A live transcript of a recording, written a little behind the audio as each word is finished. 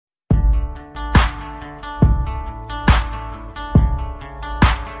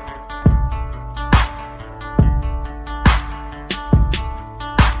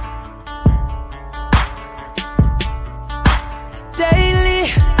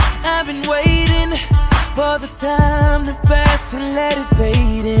the past and let it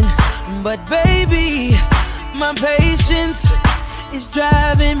fade in. But baby, my patience is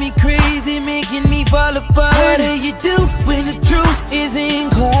driving me crazy, making me fall apart. What do you do when the truth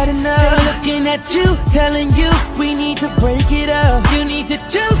isn't quite enough? They're looking at you, telling you we need to break it up. You need to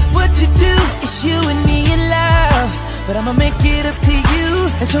choose what you do. It's you and me in love, but I'ma make it up to you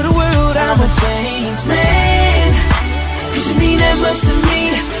and show the world I'm a changed man. 'Cause you mean that much to me.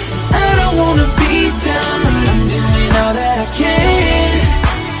 I don't wanna be down. I'm doing all that I can.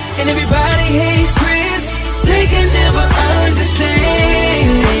 And everybody hates Chris, they can never understand.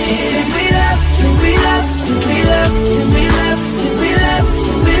 So can we love, can we love, can we love, can we love, can we love,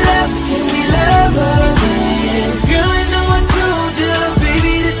 can we love, can we love again? Girl, I know I told you,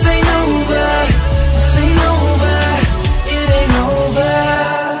 baby, this ain't over. This ain't over, it ain't over.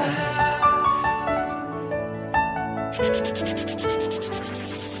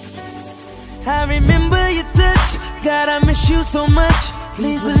 I remember your touch, God, I miss you so much.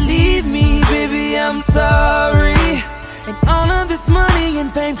 Please believe me, baby, I'm sorry. And all of this money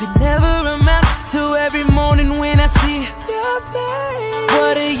and fame could never amount to every morning when I see your face.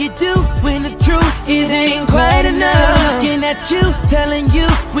 What do you do when the truth ain't quite enough? Looking at you, telling you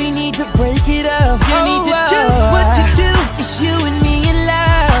we need to break it up. You need to choose what you do. It's you and me in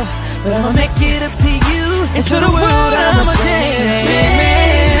love, but I'ma make it up to you and show the world I'm a changed man.